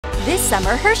This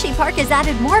summer, Hersheypark has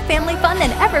added more family fun than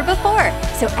ever before.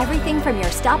 So everything from your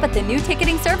stop at the new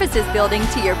ticketing services building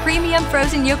to your premium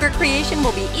frozen yogurt creation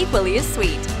will be equally as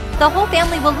sweet. The whole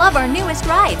family will love our newest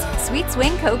rides, Sweet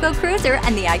Swing Cocoa Cruiser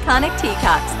and the iconic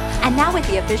teacups. And now with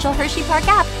the official Hersheypark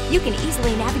app, you can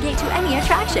easily navigate to any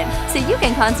attraction, so you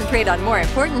can concentrate on more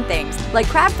important things, like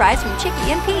crab fries from Chicky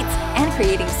and Pete's, and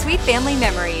creating sweet family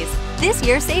memories. This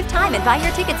year, save time and buy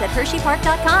your tickets at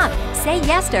Hersheypark.com. Say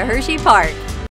yes to Hersheypark.